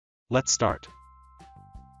Let's start.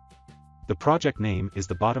 The project name is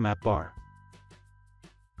the bottom app bar.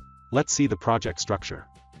 Let's see the project structure.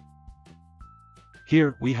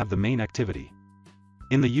 Here we have the main activity.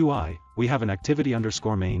 In the UI, we have an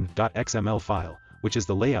activity_main.xml file, which is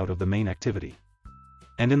the layout of the main activity.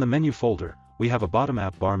 And in the menu folder, we have a bottom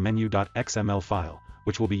app bar menu.xml file,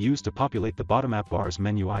 which will be used to populate the bottom app bar's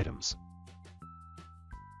menu items.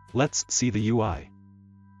 Let's see the UI.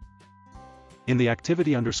 In the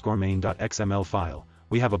activity_main.xml file,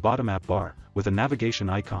 we have a bottom app bar, with a navigation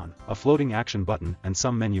icon, a floating action button and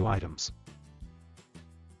some menu items.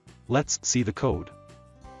 Let's see the code.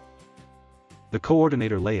 The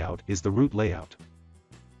coordinator layout is the root layout.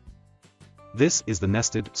 This is the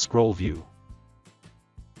nested scroll view.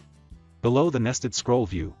 Below the nested scroll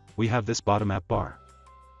view, we have this bottom app bar.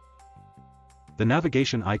 The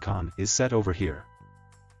navigation icon is set over here.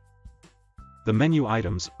 The menu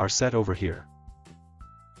items are set over here.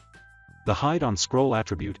 The hide on scroll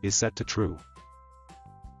attribute is set to true.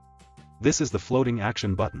 This is the floating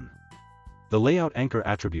action button. The layout anchor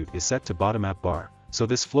attribute is set to bottom app bar, so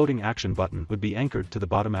this floating action button would be anchored to the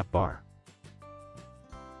bottom app bar.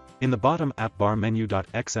 In the bottom app bar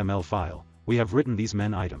menu.xml file, we have written these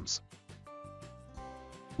men items.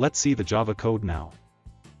 Let's see the Java code now.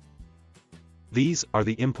 These are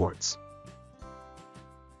the imports.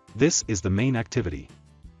 This is the main activity.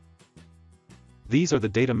 These are the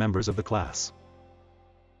data members of the class.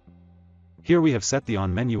 Here we have set the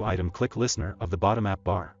on-menu item click listener of the bottom app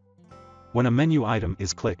bar. When a menu item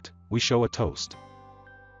is clicked, we show a toast.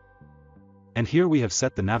 And here we have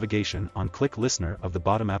set the navigation on click listener of the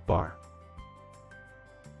bottom app bar.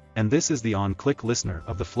 And this is the on click listener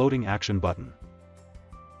of the floating action button.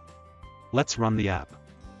 Let's run the app.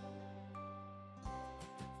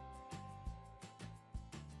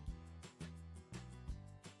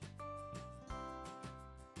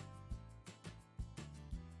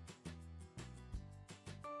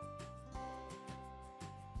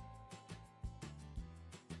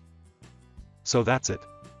 So that's it.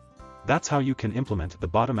 That's how you can implement the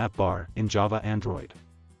bottom app bar in Java Android.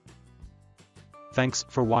 Thanks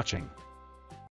for watching.